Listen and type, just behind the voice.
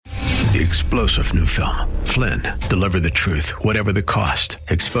The explosive new film, Flynn, deliver the truth, whatever the cost,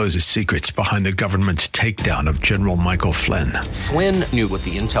 exposes secrets behind the government's takedown of General Michael Flynn. Flynn knew what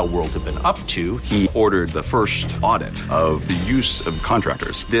the intel world had been up to. He ordered the first audit of the use of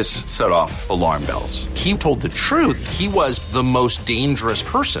contractors. This set off alarm bells. He told the truth. He was the most dangerous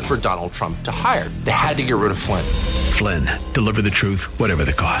person for Donald Trump to hire. They had to get rid of Flynn. Flynn, deliver the truth, whatever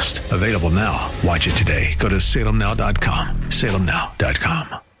the cost. Available now. Watch it today. Go to salemnow.com.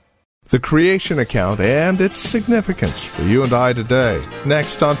 salemnow.com. The creation account and its significance for you and I today.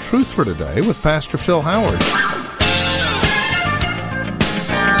 Next on Truth for Today with Pastor Phil Howard.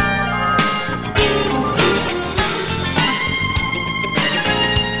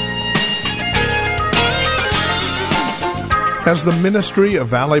 As the ministry of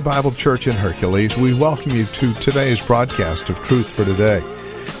Valley Bible Church in Hercules, we welcome you to today's broadcast of Truth for Today.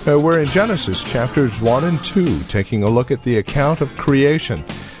 We're in Genesis chapters 1 and 2, taking a look at the account of creation.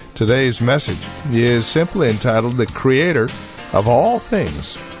 Today's message is simply entitled, The Creator of All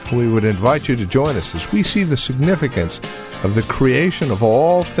Things. We would invite you to join us as we see the significance of the creation of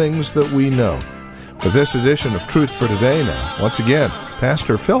all things that we know. For this edition of Truth for Today now, once again,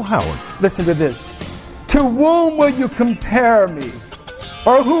 Pastor Phil Howard. Listen to this. To whom will you compare me?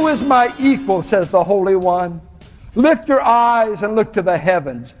 Or who is my equal, says the Holy One? Lift your eyes and look to the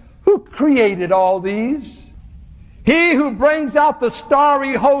heavens. Who created all these? He who brings out the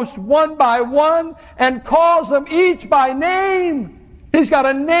starry host one by one and calls them each by name. He's got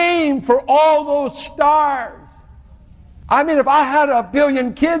a name for all those stars. I mean, if I had 1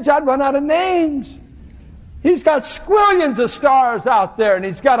 billion kids, I'd run out of names. He's got squillions of stars out there, and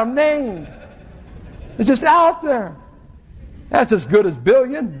he's got them named. It's just out there. That's as good as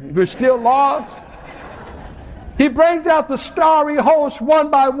billion. We're still lost. He brings out the starry host one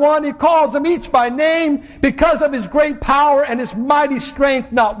by one. He calls them each by name. Because of his great power and his mighty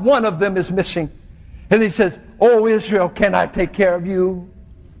strength, not one of them is missing. And he says, O Israel, can I take care of you?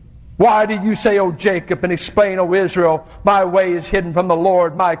 Why do you say, O Jacob, and explain, O Israel, my way is hidden from the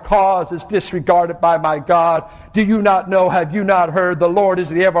Lord, my cause is disregarded by my God? Do you not know, have you not heard, the Lord is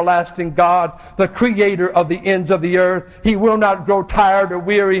the everlasting God, the creator of the ends of the earth. He will not grow tired or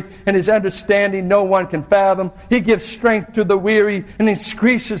weary, and his understanding no one can fathom. He gives strength to the weary, and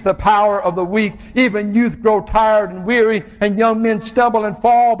increases the power of the weak. Even youth grow tired and weary, and young men stumble and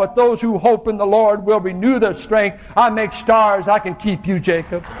fall, but those who hope in the Lord will renew their strength. I make stars, I can keep you,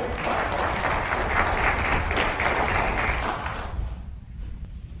 Jacob.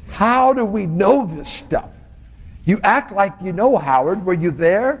 How do we know this stuff? You act like you know, Howard. Were you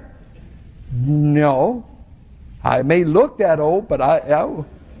there? No. I may look that old, but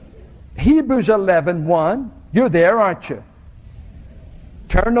Hebrews 11:1. You're there, aren't you?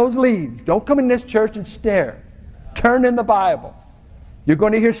 Turn those leaves. Don't come in this church and stare. Turn in the Bible. You're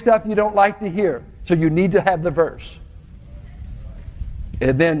going to hear stuff you don't like to hear, so you need to have the verse.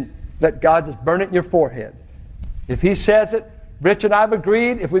 And then let God just burn it in your forehead. If He says it, Rich and I have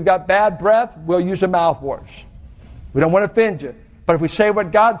agreed, if we've got bad breath, we'll use a mouthwash. We don't want to offend you. But if we say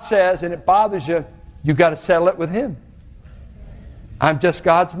what God says and it bothers you, you've got to settle it with Him. I'm just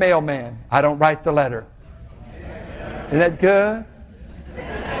God's mailman. I don't write the letter. Isn't that good?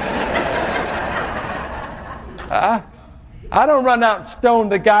 I don't run out and stone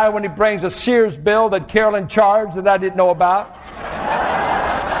the guy when he brings a Sears bill that Carolyn charged that I didn't know about.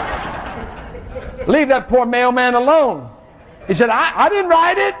 Leave that poor mailman alone. He said, I didn't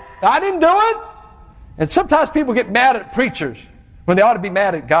write it. I didn't do it. And sometimes people get mad at preachers when they ought to be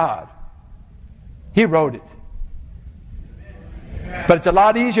mad at God. He wrote it. But it's a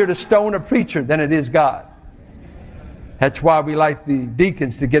lot easier to stone a preacher than it is God. That's why we like the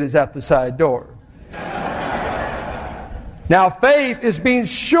deacons to get us out the side door. Now, faith is being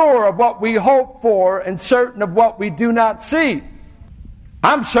sure of what we hope for and certain of what we do not see.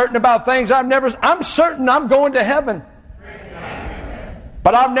 I'm certain about things I'm certain I'm going to heaven.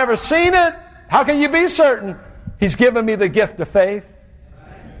 But I've never seen it. How can you be certain? He's given me the gift of faith.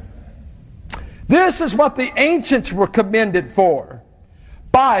 This is what the ancients were commended for.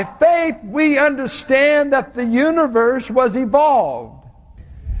 By faith, we understand that the universe was evolved,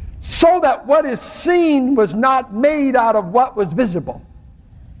 so that what is seen was not made out of what was visible.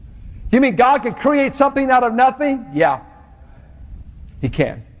 You mean God could create something out of nothing? Yeah, He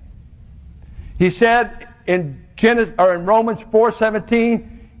can. He said in Romans 4:17,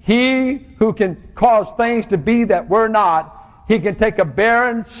 He who can cause things to be that were not, He can take a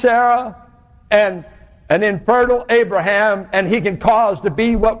barren Sarah and an infertile Abraham, and He can cause to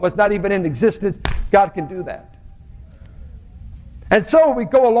be what was not even in existence. God can do that. And so we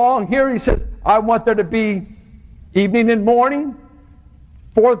go along here, He says, I want there to be evening and morning.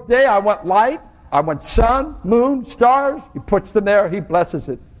 Fourth day, I want light. I want sun, moon, stars. He puts them there. He blesses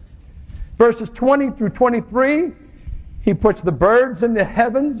it. Verses 20 through 23, he puts the birds in the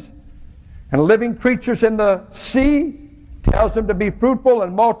heavens and living creatures in the sea, tells them to be fruitful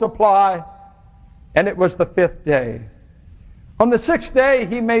and multiply, and it was the fifth day. On the sixth day,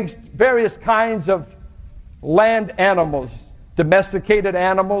 he makes various kinds of land animals, domesticated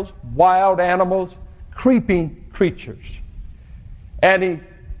animals, wild animals, creeping creatures. And he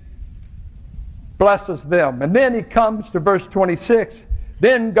blesses them. And then he comes to verse 26.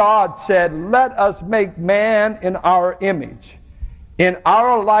 Then God said, let us make man in our image, in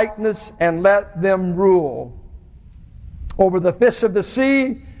our likeness, and let them rule over the fish of the sea,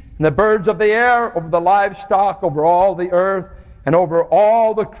 and the birds of the air, over the livestock, over all the earth, and over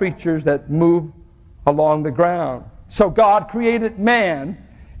all the creatures that move along the ground. So God created man,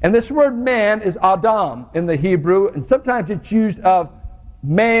 and this word man is Adam in the Hebrew, and sometimes it's used of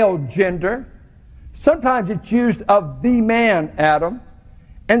male gender, sometimes it's used of the man, Adam,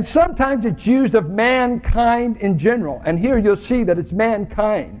 and sometimes it's used of mankind in general. And here you'll see that it's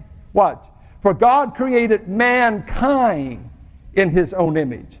mankind. Watch. For God created mankind in his own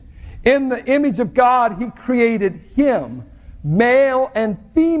image. In the image of God, he created him. Male and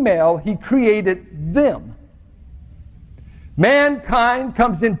female, he created them. Mankind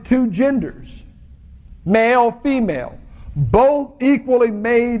comes in two genders. Male, female. Both equally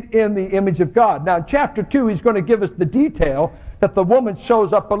made in the image of God. Now in chapter 2, he's going to give us the detail that the woman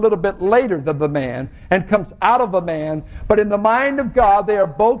shows up a little bit later than the man and comes out of the man. But in the mind of God, they are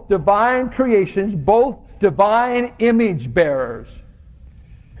both divine creations, both divine image bearers.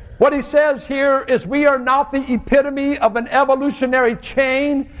 What he says here is we are not the epitome of an evolutionary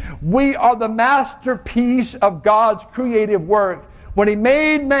chain. We are the masterpiece of God's creative work. When he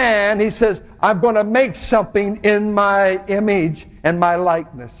made man, he says, I'm going to make something in my image and my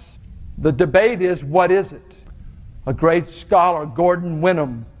likeness. The debate is, what is it? A great scholar, Gordon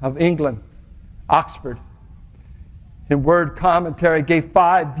Wenham of England, Oxford, in word commentary gave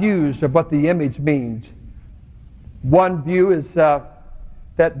 5 views of what the image means. One view is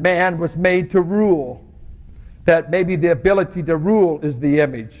that man was made to rule, that maybe the ability to rule is the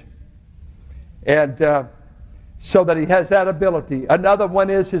image, and so that he has that ability. Another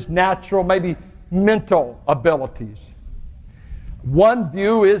one is his natural, maybe mental abilities. One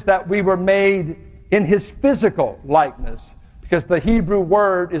view is that we were made in his physical likeness, because the Hebrew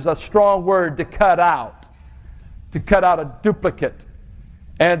word is a strong word to cut out a duplicate.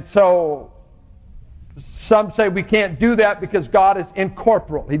 And so some say we can't do that because God is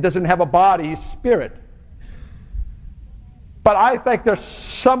incorporeal. He doesn't have a body, he's spirit. But I think there's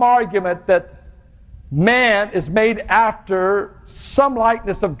some argument that man is made after some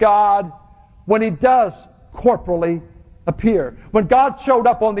likeness of God when he does corporally appear. When God showed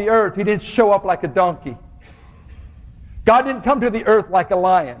up on the earth, he didn't show up like a donkey. God didn't come to the earth like a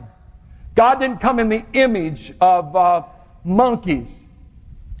lion. God didn't come in the image of monkeys,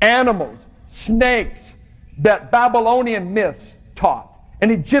 animals, snakes that Babylonian myths taught, and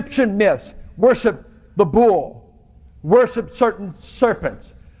Egyptian myths worship the bull, worship certain serpents.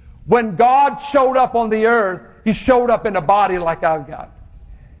 When God showed up on the earth, he showed up in a body like I've got.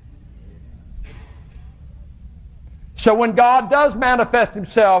 So when God does manifest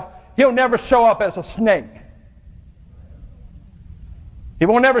himself, he'll never show up as a snake. He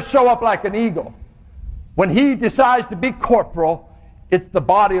won't ever show up like an eagle. When he decides to be corporal, it's the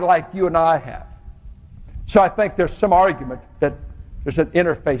body like you and I have. So I think there's some argument that there's an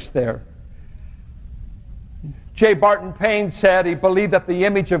interface there. J. Barton Payne said he believed that the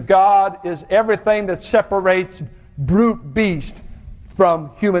image of God is everything that separates brute beast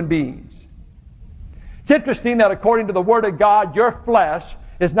from human beings. It's interesting that according to the Word of God, your flesh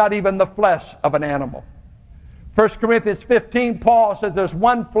is not even the flesh of an animal. 1 Corinthians 15, Paul says there's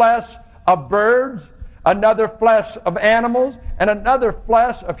one flesh of birds, another flesh of animals, and another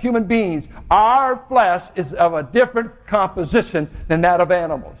flesh of human beings. Our flesh is of a different composition than that of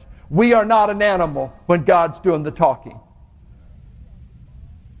animals. We are not an animal when God's doing the talking.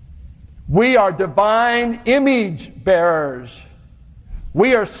 We are divine image bearers.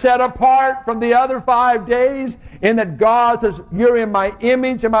 We are set apart from the other 5 days in that God says, you're in my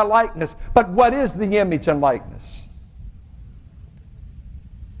image and my likeness. But what is the image and likeness?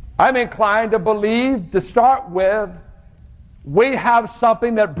 I'm inclined to believe, to start with, we have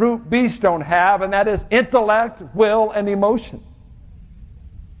something that brute beasts don't have, and that is intellect, will, and emotion.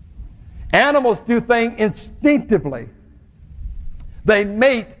 Animals do things instinctively. They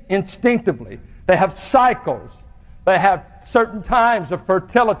mate instinctively. They have cycles. They have certain times of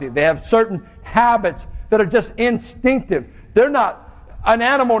fertility. They have certain habits that are just instinctive. They're not An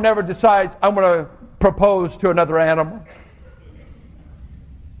animal never decides, I'm going to propose to another animal.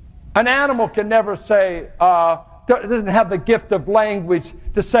 An animal can never say, doesn't have the gift of language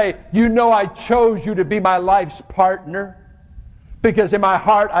to say, you know I chose you to be my life's partner because in my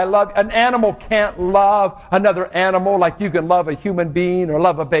heart I love you. An animal can't love another animal like you can love a human being or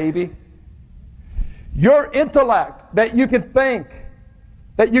love a baby. Your intellect, that you can think,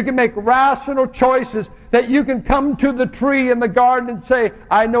 that you can make rational choices, that you can come to the tree in the garden and say,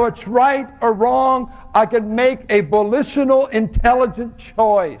 I know it's right or wrong. I can make a volitional, intelligent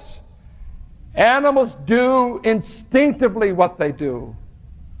choice. Animals do instinctively what they do.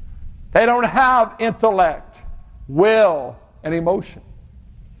 They don't have intellect, will, and emotion.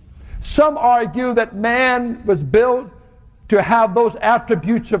 Some argue that man was built to have those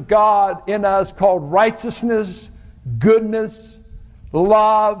attributes of God in us called righteousness, goodness,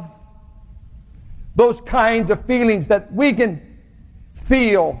 love, those kinds of feelings that we can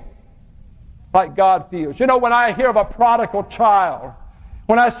feel like God feels. You know, when I hear of a prodigal child,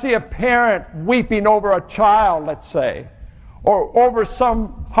 when I see a parent weeping over a child, let's say, or over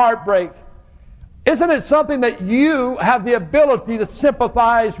some heartbreak, isn't it something that you have the ability to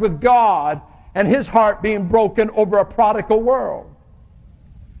sympathize with God and His heart being broken over a prodigal world?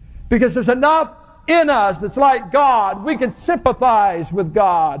 Because there's enough in us that's like God. We can sympathize with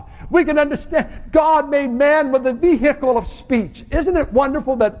God. We can understand. God made man with a vehicle of speech. Isn't it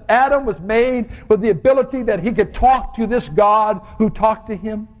wonderful that Adam was made with the ability that he could talk to this God who talked to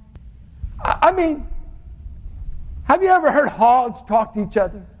him? I mean, have you ever heard hogs talk to each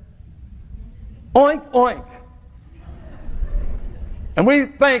other? Oink, oink. And we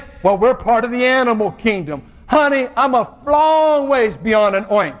think, well, we're part of the animal kingdom. Honey, I'm a long ways beyond an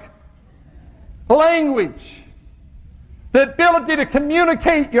oink. Language. The ability to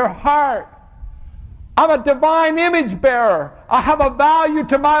communicate your heart. I'm a divine image bearer. I have a value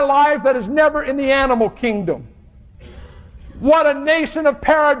to my life that is never in the animal kingdom. What a nation of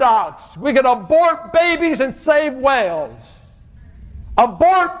paradox. We can abort babies and save whales.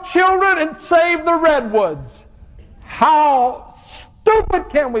 Abort children and save the redwoods. How stupid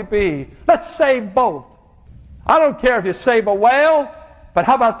can we be? Let's save both. I don't care if you save a whale, but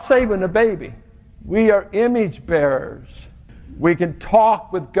how about saving a baby? We are image bearers. We can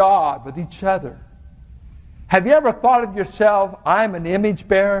talk with God, with each other. Have you ever thought of yourself, I'm an image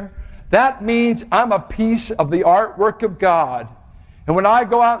bearer? That means I'm a piece of the artwork of God. And when I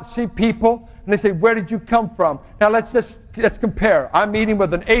go out and see people, and they say, where did you come from? Now let's compare. I'm meeting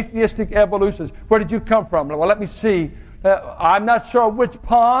with an atheistic evolutionist. Where did you come from? Well, let me see. I'm not sure which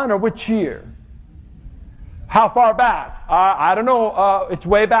pond or which year. How far back? I don't know. It's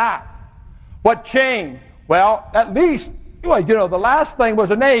way back. What chain? Well, at least, the last thing was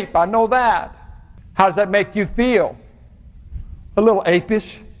an ape. I know that. How does that make you feel? A little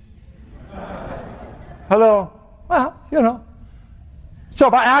apish. Hello? Well, So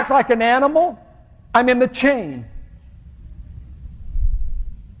if I act like an animal, I'm in the chain.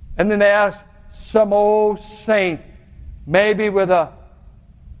 And then they ask some old saint, maybe with a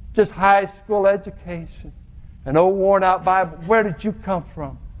just high school education, an old worn out Bible, where did you come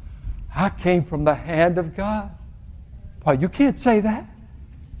from? I came from the hand of God. Well, you can't say that.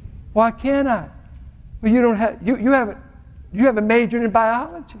 Why can't I? Well, you don't have you haven't majored in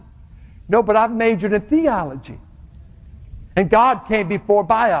biology. No, but I've majored in theology. And God came before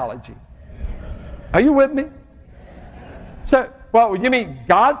biology. Are you with me? So, well, you mean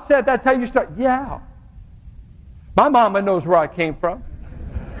God said that's how you start? Yeah. My mama knows where I came from.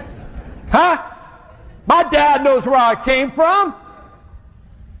 Huh? My dad knows where I came from.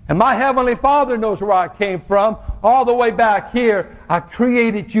 And my Heavenly Father knows where I came from. All the way back here, I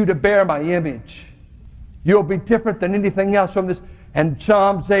created you to bear my image. You'll be different than anything else from this. And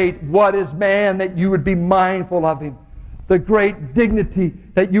Psalms 8, what is man that you would be mindful of him? The great dignity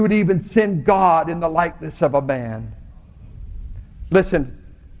that you would even send God in the likeness of a man. Listen.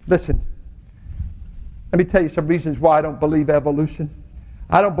 Let me tell you some reasons why I don't believe evolution.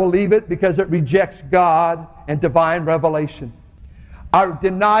 I don't believe it because it rejects God and divine revelation. I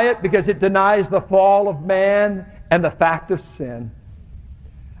deny it because it denies the fall of man and the fact of sin.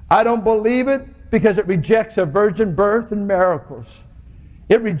 I don't believe it because it rejects a virgin birth and miracles.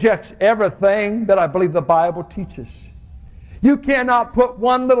 It rejects everything that I believe the Bible teaches. You cannot put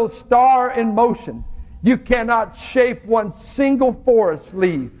one little star in motion. You cannot shape one single forest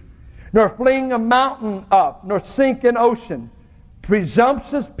leaf, nor fling a mountain up, nor sink an ocean.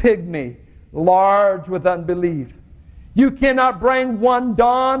 Presumptuous pygmy, large with unbelief. You cannot bring one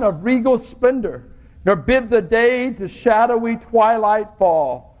dawn of regal splendor, nor bid the day to shadowy twilight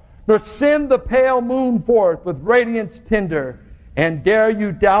fall, nor send the pale moon forth with radiance tender, And dare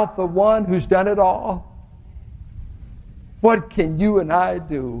you doubt the one who's done it all? What can you and I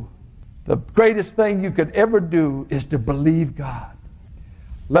do? The greatest thing you could ever do is to believe God.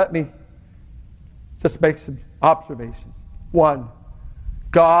 Let me just make some observations. One,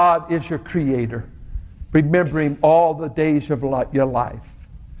 God is your creator. Remember Him all the days of your life.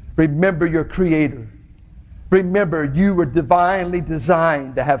 Remember your creator. Remember, you were divinely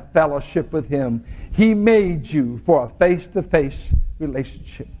designed to have fellowship with Him. He made you for a face-to-face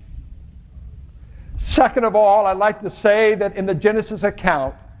relationship. Second of all, I'd like to say that in the Genesis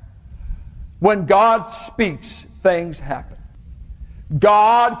account, when God speaks, things happen.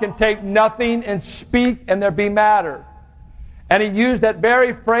 God can take nothing and speak and there be matter. And He used that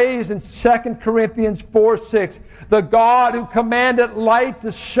very phrase in 2 Corinthians 4:6. The God who commanded light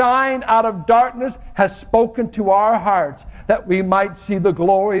to shine out of darkness has spoken to our hearts that we might see the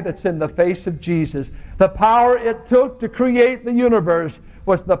glory that's in the face of Jesus. The power it took to create the universe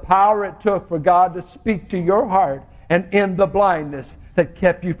was the power it took for God to speak to your heart and end the blindness that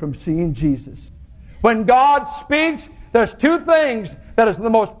kept you from seeing Jesus. When God speaks, there's two things that is the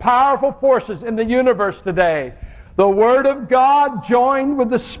most powerful forces in the universe today. The Word of God joined with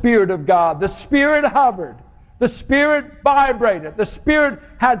the Spirit of God. The Spirit hovered. The Spirit vibrated. The Spirit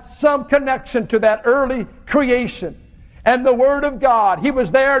had some connection to that early creation. And the Word of God, He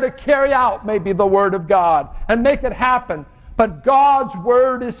was there to carry out maybe the Word of God and make it happen. But God's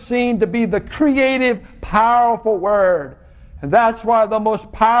Word is seen to be the creative, powerful Word. And that's why the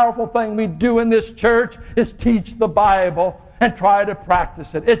most powerful thing we do in this church is teach the Bible and try to practice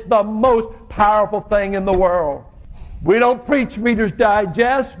it. It's the most powerful thing in the world. We don't preach Reader's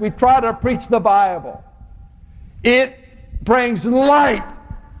Digest. We try to preach the Bible. It brings light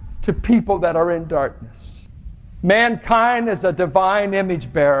to people that are in darkness. Mankind is a divine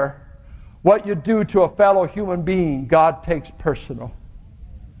image bearer. What you do to a fellow human being, God takes personal.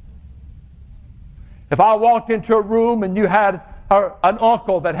 If I walked into a room and you had an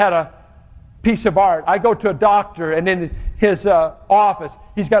uncle that had a piece of art, I go to a doctor and in his office,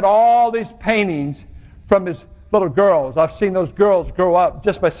 he's got all these paintings from his little girls. I've seen those girls grow up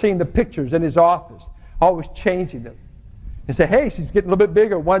just by seeing the pictures in his office, always changing them. And say, hey, she's getting a little bit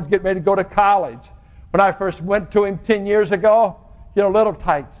bigger. One's getting ready to go to college. When I first went to him 10 years ago, little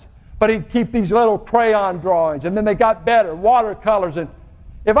tights. But he'd keep these little crayon drawings, and then they got better, watercolors. And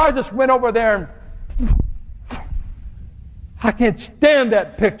if I just went over there and I can't stand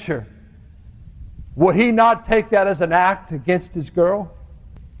that picture, would he not take that as an act against his girl?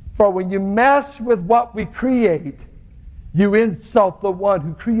 For when you mess with what we create, you insult the one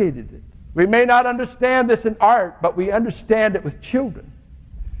who created it. We may not understand this in art, but we understand it with children.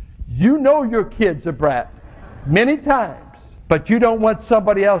 You know your kid's a brat many times, but you don't want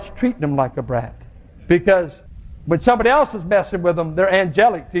somebody else treating them like a brat. Because when somebody else is messing with them, they're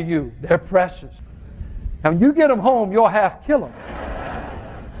angelic to you. They're precious. And when you get them home, you'll half kill them.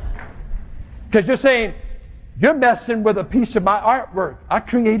 Because you're saying, you're messing with a piece of my artwork. I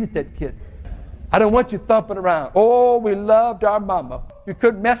created that kid. I don't want you thumping around. Oh, we loved our mama. You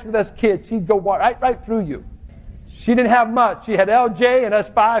couldn't mess with us kids. She'd go right through you. She didn't have much. She had LJ and us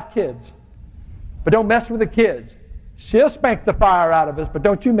 5 kids. But don't mess with the kids. She'll spank the fire out of us, but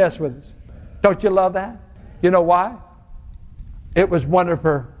don't you mess with us. Don't you love that? You know why? It was one of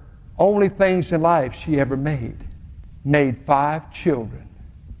her only things in life she ever made. Made 5 children.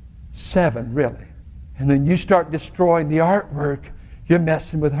 7, really. And then you start destroying the artwork, you're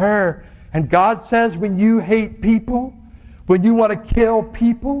messing with her. And God says when you hate people, when you want to kill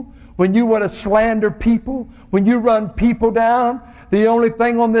people, when you want to slander people, when you run people down, the only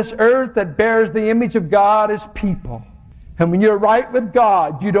thing on this earth that bears the image of God is people. And when you're right with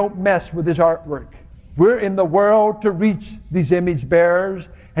God, you don't mess with His artwork. We're in the world to reach these image bearers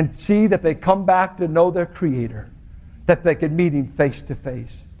and see that they come back to know their Creator, that they can meet Him face to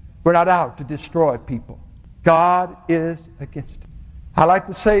face. We're not out to destroy people. God is against it. I like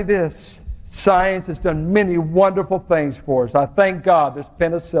to say this. Science has done many wonderful things for us. I thank God there's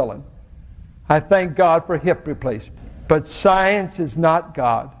penicillin. I thank God for hip replacement. But science is not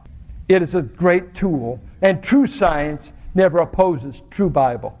God. It is a great tool. And true science never opposes true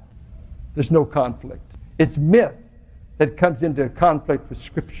Bible. There's no conflict. It's myth that comes into conflict with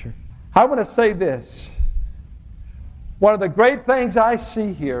Scripture. I want to say this. One of the great things I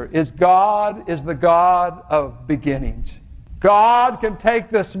see here is God is the God of beginnings. God can take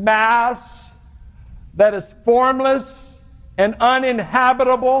this mass that is formless and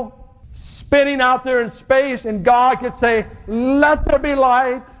uninhabitable, spinning out there in space, and God can say, let there be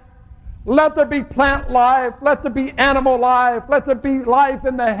light, let there be plant life, let there be animal life, let there be life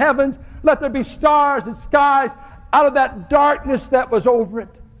in the heavens, let there be stars and skies, out of that darkness that was over it.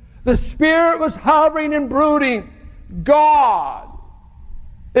 The Spirit was hovering and brooding. God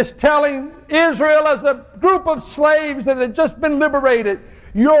is telling Israel as a group of slaves that had just been liberated,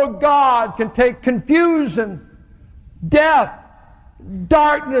 your God can take confusion, death,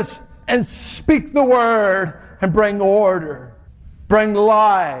 darkness, and speak the word and bring order, bring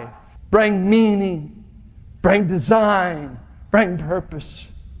life, bring meaning, bring design, bring purpose.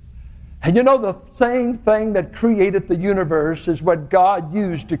 And you know, the same thing that created the universe is what God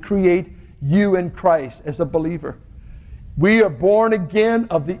used to create you in Christ as a believer. We are born again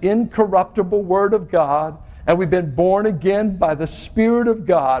of the incorruptible Word of God, and we've been born again by the Spirit of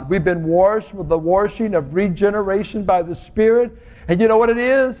God. We've been washed with the washing of regeneration by the Spirit. And you know what it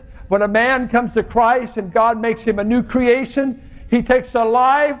is? When a man comes to Christ and God makes him a new creation, he takes a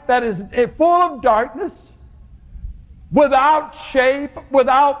life that is full of darkness, without shape,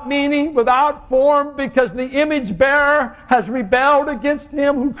 without meaning, without form, because the image bearer has rebelled against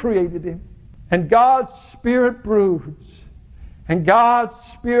him who created him. And God's Spirit broods, and God's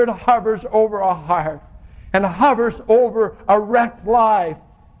Spirit hovers over a heart, and hovers over a wrecked life.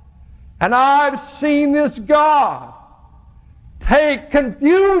 And I've seen this God take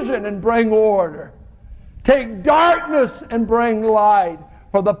confusion and bring order, take darkness and bring light.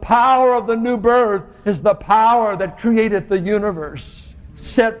 For the power of the new birth is the power that created the universe,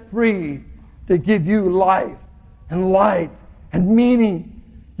 set free to give you life and light and meaning.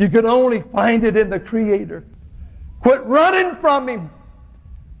 You can only find it in the Creator. Quit running from Him.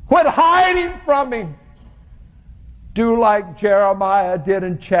 Quit hiding from Him. Do like Jeremiah did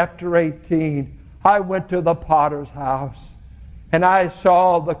in chapter 18. I went to the potter's house and I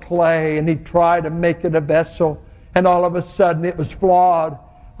saw the clay, and he tried to make it a vessel, and all of a sudden it was flawed.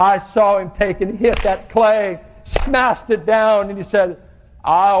 I saw him take and hit that clay, smashed it down, and he said,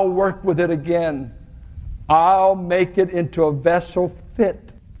 I'll work with it again. I'll make it into a vessel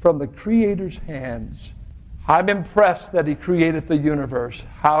fit from the Creator's hands. I'm impressed that He created the universe.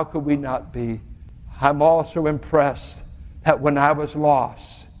 How could we not be? I'm also impressed that when I was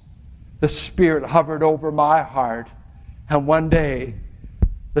lost, the Spirit hovered over my heart, and one day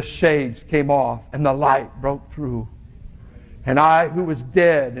the shades came off and the light broke through. And I, who was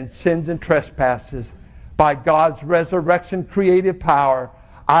dead in sins and trespasses, by God's resurrection creative power,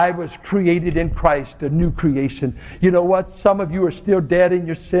 I was created in Christ, a new creation. You know what? Some of you are still dead in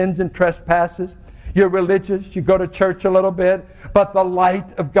your sins and trespasses. You're religious, you go to church a little bit, but the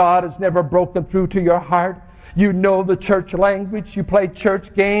light of God has never broken through to your heart. You know the church language, you play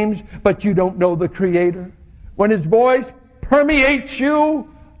church games, but you don't know the Creator. When His voice permeates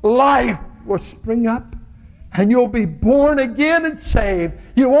you, life will spring up, and you'll be born again and saved.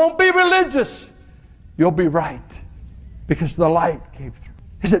 You won't be religious. You'll be right, because the light came through.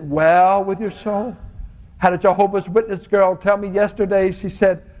 Is it well with your soul? Had a Jehovah's Witness girl tell me yesterday, she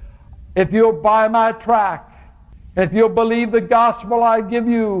said, if you'll buy my tract, and if you'll believe the gospel I give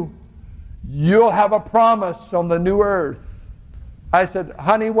you, you'll have a promise on the new earth. I said,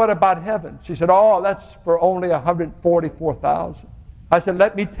 honey, what about heaven? She said, oh, that's for only 144,000. I said,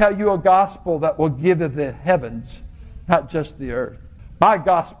 let me tell you a gospel that will give you the heavens, not just the earth. My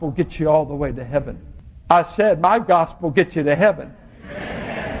gospel gets you all the way to heaven. I said, my gospel gets you to heaven.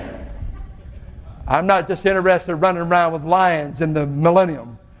 Amen. I'm not just interested in running around with lions in the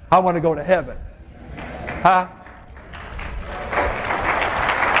millennium. I want to go to heaven. Huh?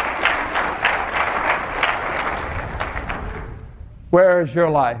 Where is your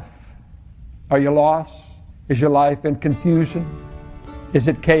life? Are you lost? Is your life in confusion? Is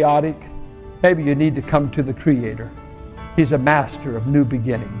it chaotic? Maybe you need to come to the Creator. He's a master of new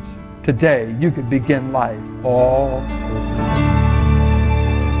beginnings. Today, you could begin life all over.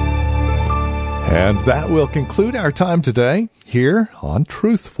 And that will conclude our time today here on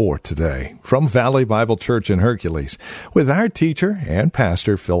Truth for Today from Valley Bible Church in Hercules with our teacher and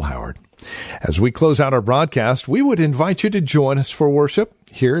pastor, Phil Howard. As we close out our broadcast, we would invite you to join us for worship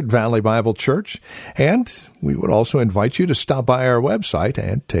here at Valley Bible Church, and we would also invite you to stop by our website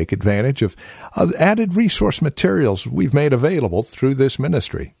and take advantage of added resource materials we've made available through this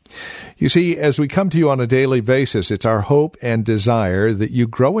ministry. You see, as we come to you on a daily basis, it's our hope and desire that you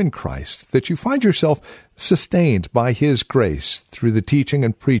grow in Christ, that you find yourself sustained by His grace through the teaching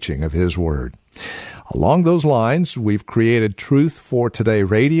and preaching of His Word. Along those lines, we've created Truth for Today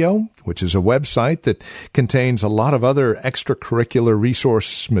Radio, which is a website that contains a lot of other extracurricular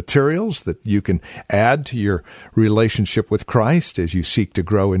resource materials that you can add to your relationship with Christ as you seek to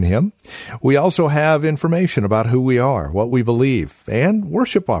grow in Him. We also have information about who we are, what we believe, and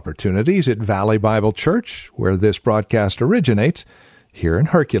worship opportunities at Valley Bible Church, where this broadcast originates, here in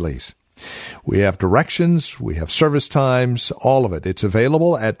Hercules. We have directions, we have service times, all of it. It's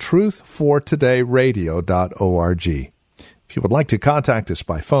available at truthfortodayradio.org. If you would like to contact us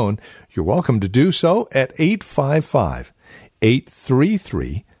by phone, you're welcome to do so at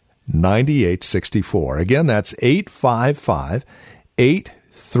 855-833-9864. Again, that's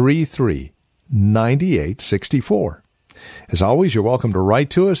 855-833-9864. As always, you're welcome to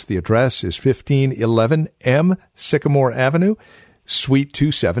write to us. The address is 1511 M Sycamore Avenue, Suite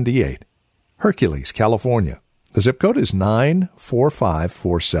 278, Hercules, California. The zip code is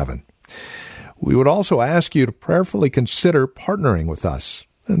 94547. We would also ask you to prayerfully consider partnering with us,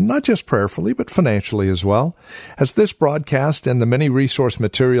 and not just prayerfully, but financially as well, as this broadcast and the many resource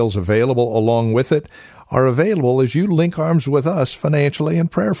materials available along with it are available as you link arms with us financially and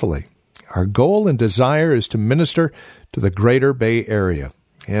prayerfully. Our goal and desire is to minister to the greater Bay Area,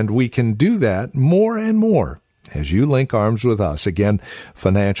 and we can do that more and more as you link arms with us, again,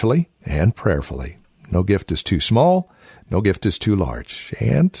 financially and prayerfully. No gift is too small, no gift is too large,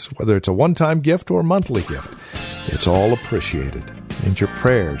 and whether it's a one-time gift or monthly gift, it's all appreciated, and your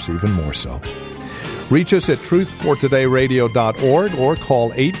prayers even more so. Reach us at truthfortodayradio.org or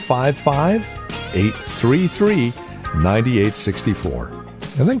call 855-833-9864.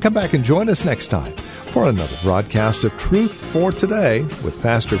 And then come back and join us next time for another broadcast of Truth for Today with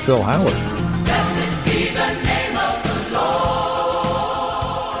Pastor Phil Howard. Blessed be the name of the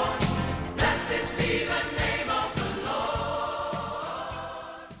Lord. Blessed be the name of the Lord.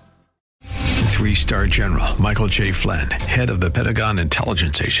 3-star General Michael J. Flynn, head of the Pentagon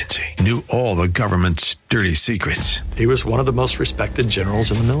Intelligence Agency, knew all the government's dirty secrets. He was one of the most respected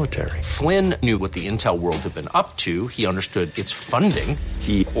generals in the military. Flynn knew what the intel world had been up to. He understood its funding.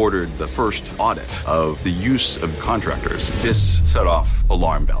 He ordered the first audit of the use of contractors. This set off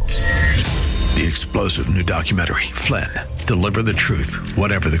alarm bells. The explosive new documentary, Flynn, Deliver the Truth,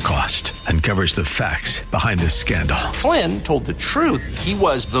 Whatever the Cost, uncovers the facts behind this scandal. Flynn told the truth. He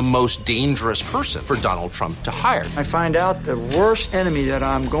was the most dangerous person for Donald Trump to hire. I find out the worst enemy that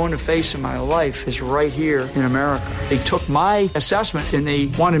I'm going to face in my life is right here in America. They took my assessment and they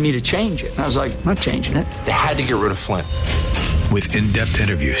wanted me to change it. And I was like, I'm not changing it. They had to get rid of Flynn. With in-depth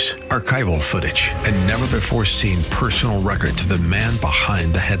interviews, archival footage, and never-before-seen personal records of the man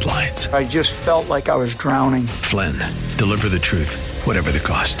behind the headlines. I just felt like I was drowning. Flynn, Deliver the Truth, Whatever the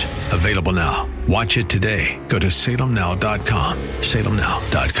Cost. Available now. Watch it today. Go to salemnow.com.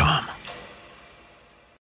 salemnow.com.